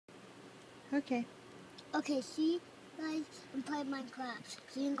Okay. Okay, see, guys, I'm playing Minecraft.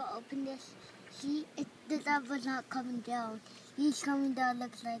 So you can go open this. See, the level's not coming down. He's coming down,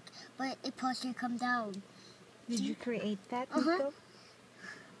 looks like, but it possibly come down. Did you create that, Uh-huh. Nikko?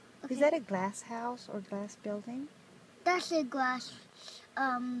 Okay. Is that a glass house or glass building? That's a glass.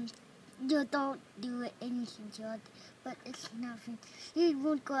 You don't do anything to it, but it's nothing. You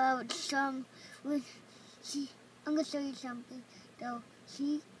won't go out some with. See, I'm gonna show you something though.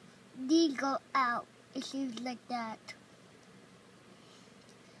 See, these go out. It seems like that.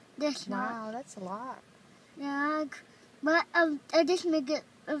 That's Wow, that's a lot. Yeah, but I just make it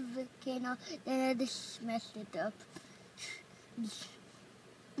a volcano, then I just messed it up.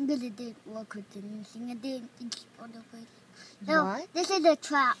 Because it didn't work with anything. I didn't explore the place. No, What? this is a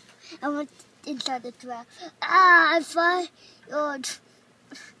trap. I went inside the trap. Ah, I fired.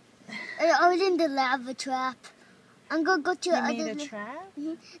 I was in the lava trap. I'm gonna go to You the made other. a trap?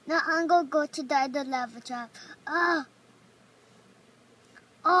 No, I'm gonna go to the other lava trap.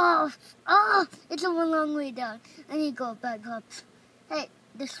 Oh, it's a long way down. I need to go back up. Hey,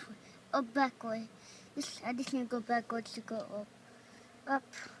 this way. Oh, back way. I just need to go backwards to go up. Up.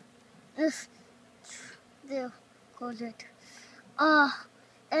 There goes it.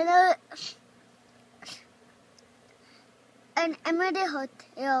 And I made a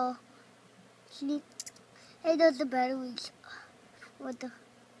hotel. See? Hey, there's the batteries. What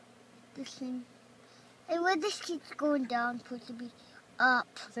this thing? Hey, where this keeps going down, supposed to be up.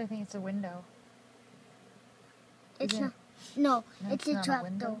 So I think it's a window. It's Is it? not. No, No, it's a not trap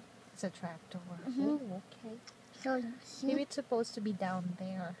window. door. It's a trap door. Mhm. Oh, okay. So, see? Maybe it's supposed to be down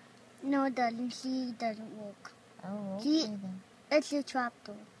there. No, it doesn't. See, it doesn't work. Oh, okay See? then. It's a trap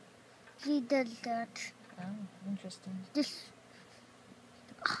door. See, does that. Oh, interesting. This.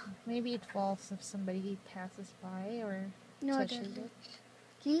 Maybe it falls if somebody passes by or No, it touches doesn't. it,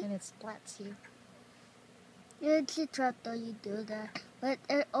 See? and it splats you. It's a trap door, you do that. But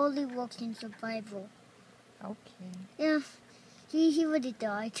it only works in survival. Okay. Yeah. See, he already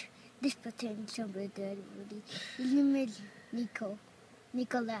died. This pretend somebody died already. His name is Nikko.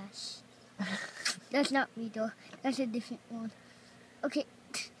 Nicholas. That's not me though. That's a different one. Okay.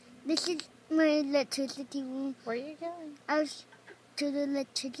 This is my electricity room. Where are you going? I was to the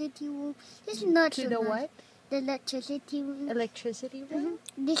electricity room. This is not To so the nice. what? The electricity room. Electricity room?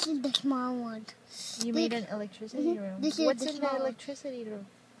 This is the small one. You made an electricity room. This is What's the in the small one. electricity room?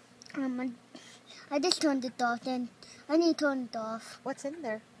 I just turned it off and I need to turn it off. What's in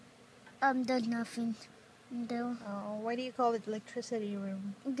there? There's nothing there. Oh, why do you call it electricity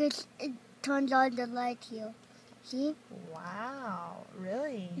room? Because it turns on the light here. See? Wow,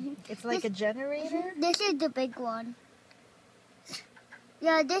 really? It's like a generator? This is the big one.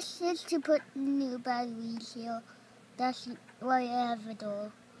 Yeah, this is to put new batteries here. That's why I have it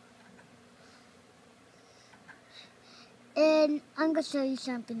all. And I'm going to show you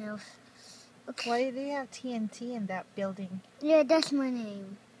something else. Okay. Why do you have TNT in that building? Yeah, that's my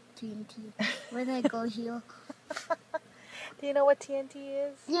name. TNT. When I go here. Do you know what TNT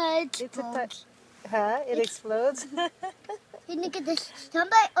is? Yeah, It's a explodes. Huh? It explodes? Hey, look at this.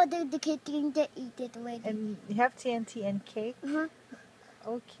 Somebody ordered the catering to eat it already. And you have TNT and cake? Uh-huh.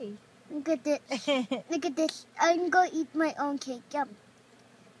 Okay. Look at this. Look at this. I'm going to eat my own cake. Yum.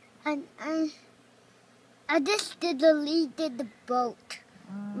 And I just deleted the boat.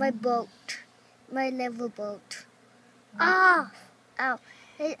 My boat. My level boat. Ah! Ow.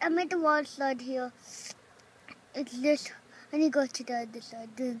 Hey, I made the water slide here. It's just, I need to go to the other side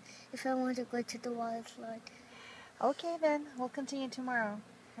then if I want to go to the water slide. Okay then, we'll continue tomorrow.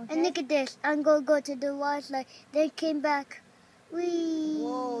 Okay? And look at this. I'm going to go to the water slide. Then came back. Whee!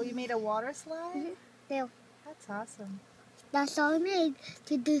 Whoa, you made a water slide? There. That's awesome. That's all I made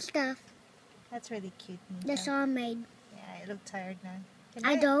to do stuff. That's really cute, Nikko. That's all I made. Yeah, I look tired now. Good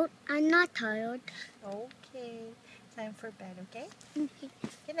I night. don't. I'm not tired. Okay. Time for bed, okay? Okay.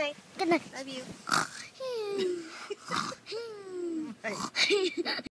 Good night. Good night. Love you.